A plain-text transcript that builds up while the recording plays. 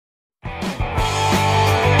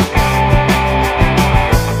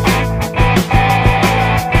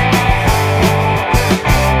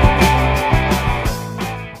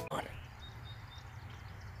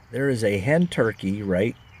there is a hen turkey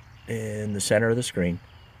right in the center of the screen,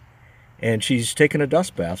 and she's taking a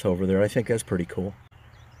dust bath over there. I think that's pretty cool.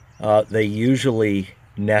 They usually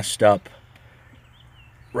nest up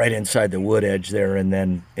right inside the wood edge there, and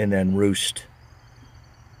then roost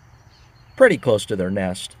pretty close to their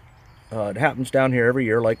nest. It happens down here every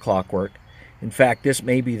year like clockwork. In fact, this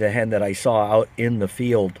may be the hen that I saw out in the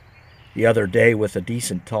field the other day with a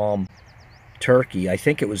decent tom turkey. I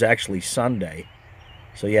think it was actually Sunday.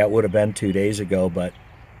 So yeah, it would have been 2 days ago, but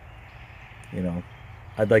you know,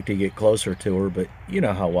 I'd like to get closer to her, but you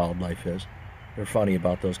know how wildlife is. They're funny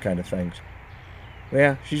about those kind of things. But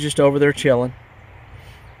yeah, she's just over there chilling.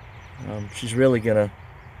 She's really gonna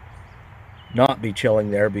not be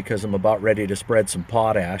chilling there because I'm about ready to spread some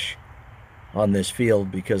potash on this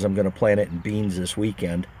field because I'm gonna plant it in beans this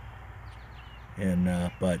weekend.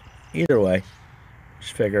 And but either way,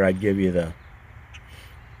 just figure I'd give you the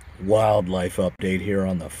wildlife update here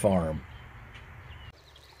on the farm.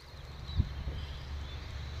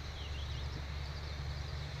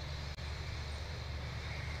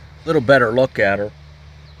 Little better look at her.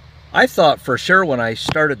 I thought for sure when I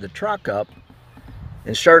started the truck up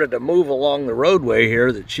and started to move along the roadway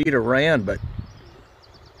here that she'd have ran, but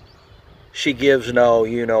she gives no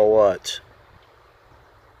you know what.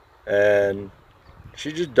 And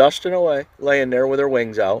she's just dusting away, laying there with her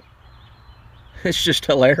wings out. It's just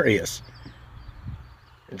hilarious.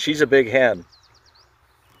 And she's a big hen.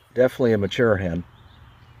 Definitely a mature hen.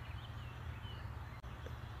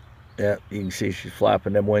 Yeah, you can see she's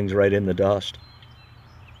flapping them wings right in the dust.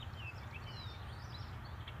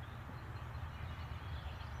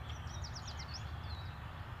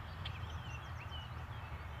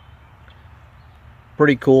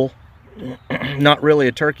 Pretty cool. Not really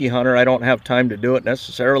a turkey hunter. I don't have time to do it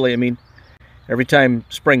necessarily. I mean, every time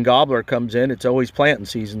spring gobbler comes in, it's always planting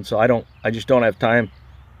season, so I just don't have time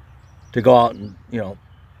to go out and,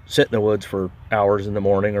 sit in the woods for hours in the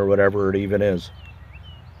morning or whatever it even is.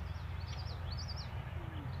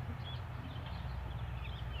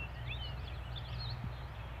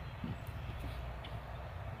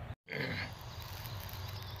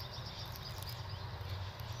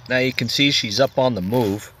 Now you can see she's up on the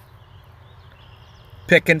move,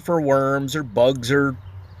 picking for worms or bugs, or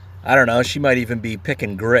I don't know, she might even be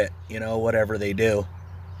picking grit, whatever they do.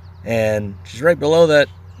 And she's right below that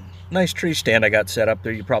nice tree stand I got set up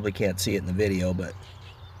there. You probably can't see it in the video, but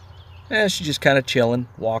she's just kind of chilling,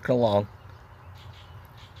 walking along.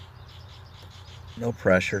 No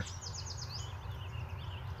pressure.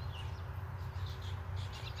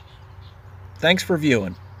 Thanks for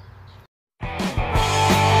viewing.